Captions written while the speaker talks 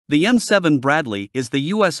The M7 Bradley is the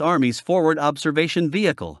U.S. Army's forward observation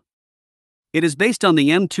vehicle. It is based on the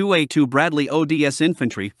M2A2 Bradley ODS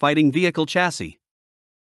infantry fighting vehicle chassis.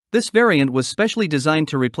 This variant was specially designed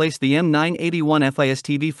to replace the M981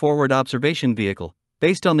 FISTV forward observation vehicle,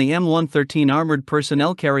 based on the M113 armored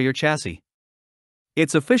personnel carrier chassis.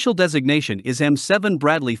 Its official designation is M7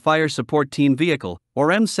 Bradley Fire Support Team Vehicle, or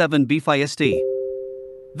M7 BFiST.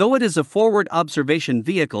 Though it is a forward observation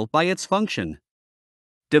vehicle by its function.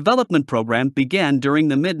 Development program began during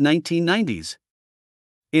the mid-1990s.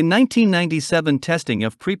 In 1997, testing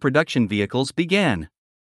of pre-production vehicles began.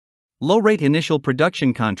 Low-rate initial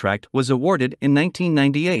production contract was awarded in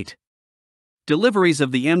 1998. Deliveries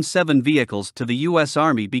of the M7 vehicles to the U.S.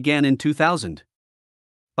 Army began in 2000.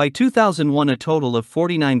 By 2001, a total of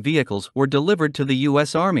 49 vehicles were delivered to the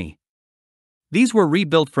U.S. Army. These were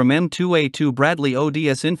rebuilt from M2A2 Bradley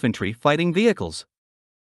ODS infantry fighting vehicles.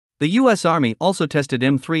 The U.S. Army also tested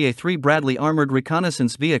M3A3 Bradley armored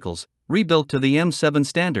reconnaissance vehicles, rebuilt to the M7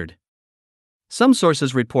 standard. Some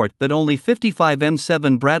sources report that only 55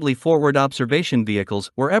 M7 Bradley forward observation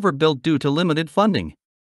vehicles were ever built due to limited funding.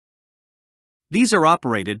 These are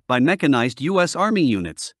operated by mechanized U.S. Army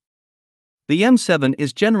units. The M7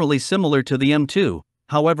 is generally similar to the M2,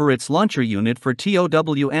 however its launcher unit for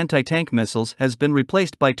TOW anti-tank missiles has been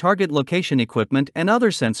replaced by target location equipment and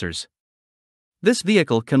other sensors. This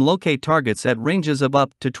vehicle can locate targets at ranges of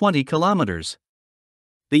up to 20 kilometers.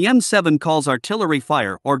 The M7 calls artillery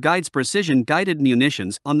fire or guides precision-guided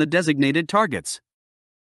munitions on the designated targets.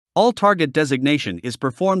 All target designation is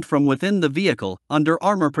performed from within the vehicle under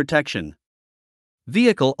armor protection.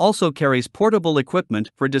 Vehicle also carries portable equipment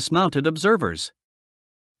for dismounted observers.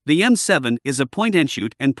 The M7 is a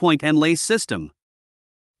point-and-shoot and point-and-lace system.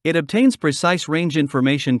 It obtains precise range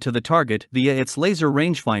information to the target via its laser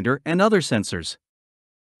rangefinder and other sensors.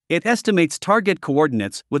 It estimates target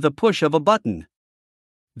coordinates with a push of a button.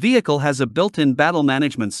 Vehicle has a built-in battle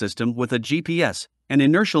management system with a GPS, an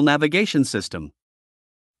inertial navigation system.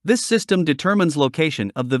 This system determines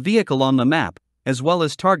location of the vehicle on the map, as well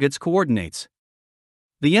as target's coordinates.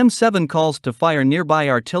 The M7 calls to fire nearby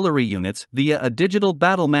artillery units via a digital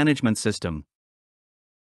battle management system.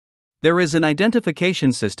 There is an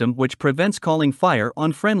identification system which prevents calling fire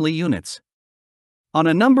on friendly units. On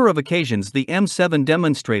a number of occasions, the M7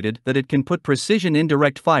 demonstrated that it can put precision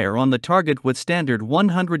indirect fire on the target with standard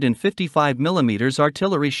 155mm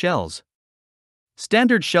artillery shells.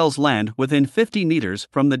 Standard shells land within 50 meters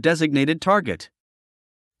from the designated target.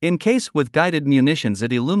 In case with guided munitions,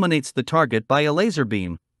 it illuminates the target by a laser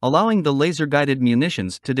beam, allowing the laser-guided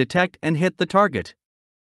munitions to detect and hit the target.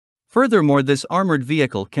 Furthermore, this armored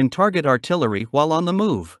vehicle can target artillery while on the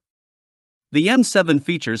move. The M7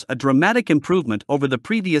 features a dramatic improvement over the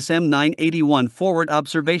previous M981 forward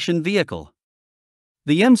observation vehicle.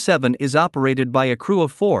 The M7 is operated by a crew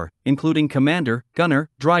of 4, including commander, gunner,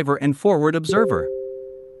 driver and forward observer.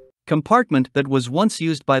 Compartment that was once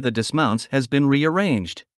used by the dismounts has been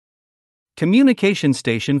rearranged. Communication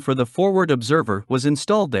station for the forward observer was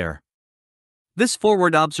installed there. This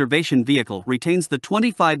forward observation vehicle retains the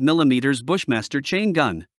 25mm Bushmaster chain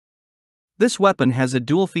gun. This weapon has a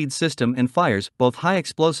dual-feed system and fires both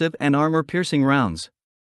high-explosive and armor-piercing rounds.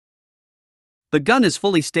 The gun is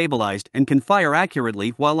fully stabilized and can fire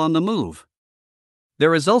accurately while on the move.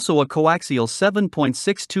 There is also a coaxial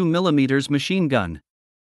 7.62mm machine gun.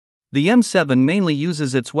 The M7 mainly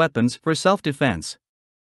uses its weapons for self-defense.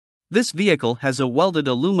 This vehicle has a welded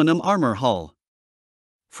aluminum armor hull.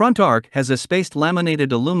 Front arc has a spaced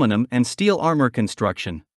laminated aluminum and steel armor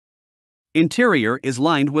construction. Interior is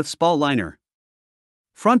lined with spall liner.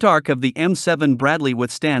 Front arc of the M7 Bradley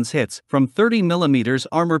withstands hits from 30mm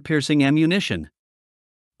armor-piercing ammunition.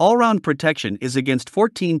 All-round protection is against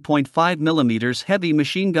 14.5mm heavy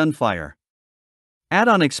machine gun fire.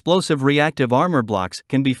 Add-on explosive reactive armor blocks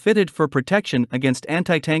can be fitted for protection against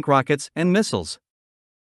anti-tank rockets and missiles.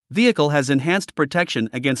 Vehicle has enhanced protection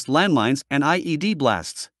against landmines and IED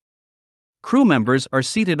blasts. Crew members are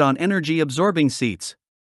seated on energy-absorbing seats.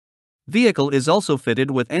 Vehicle is also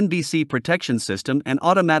fitted with NBC protection system and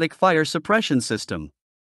automatic fire suppression system.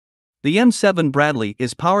 The M7 Bradley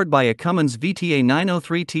is powered by a Cummins VTA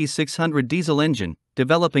 903T600 diesel engine.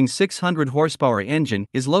 Developing 600 horsepower engine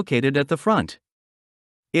is located at the front.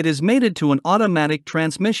 It is mated to an automatic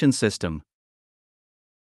transmission system.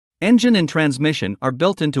 Engine and transmission are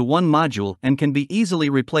built into one module and can be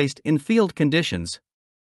easily replaced in field conditions.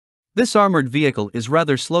 This armored vehicle is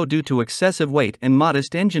rather slow due to excessive weight and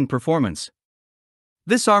modest engine performance.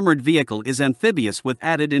 This armored vehicle is amphibious with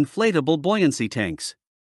added inflatable buoyancy tanks.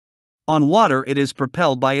 On water, it is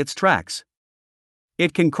propelled by its tracks.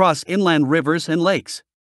 It can cross inland rivers and lakes.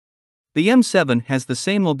 The M7 has the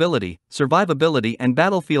same mobility, survivability and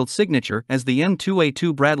battlefield signature as the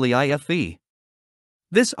M2A2 Bradley IFV.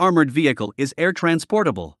 This armored vehicle is air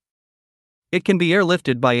transportable. It can be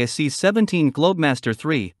airlifted by a C-17 Globemaster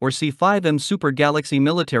III or C-5M Super Galaxy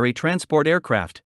military transport aircraft.